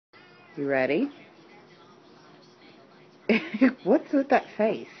You ready? What's with that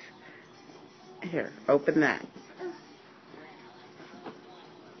face? Here, open that.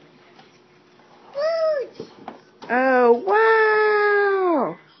 Boots. Oh,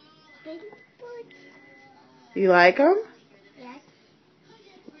 wow! Big boots. You like them? Yes.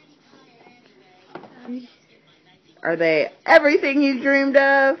 Are they everything you dreamed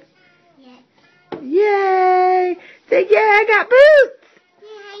of? Yes. Yay! Say, yeah, I got boots! Yeah,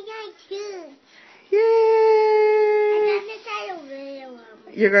 I got two. Yay! I'm gonna try to wear them.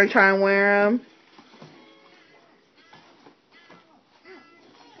 You're going to try and wear them?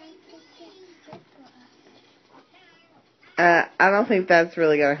 I don't think that's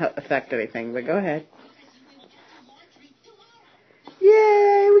really going to affect anything, but go ahead.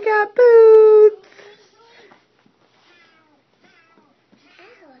 Yay, we got boots!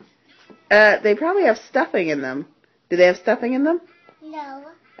 They probably have stuffing in them. Do they have stuffing in them? No.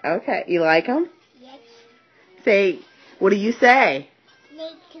 Okay, you like them? Yes. Say, what do you say?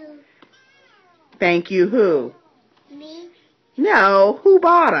 Thank you. Thank you who? Me? No, who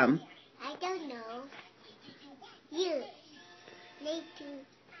bought them? I don't know. You. Thank you.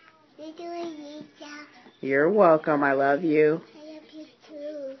 Thank you, Lisa. You're welcome. I love you. I love you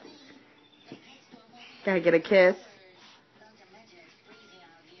too. Can I get a kiss?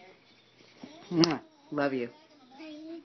 Mwah. Love you.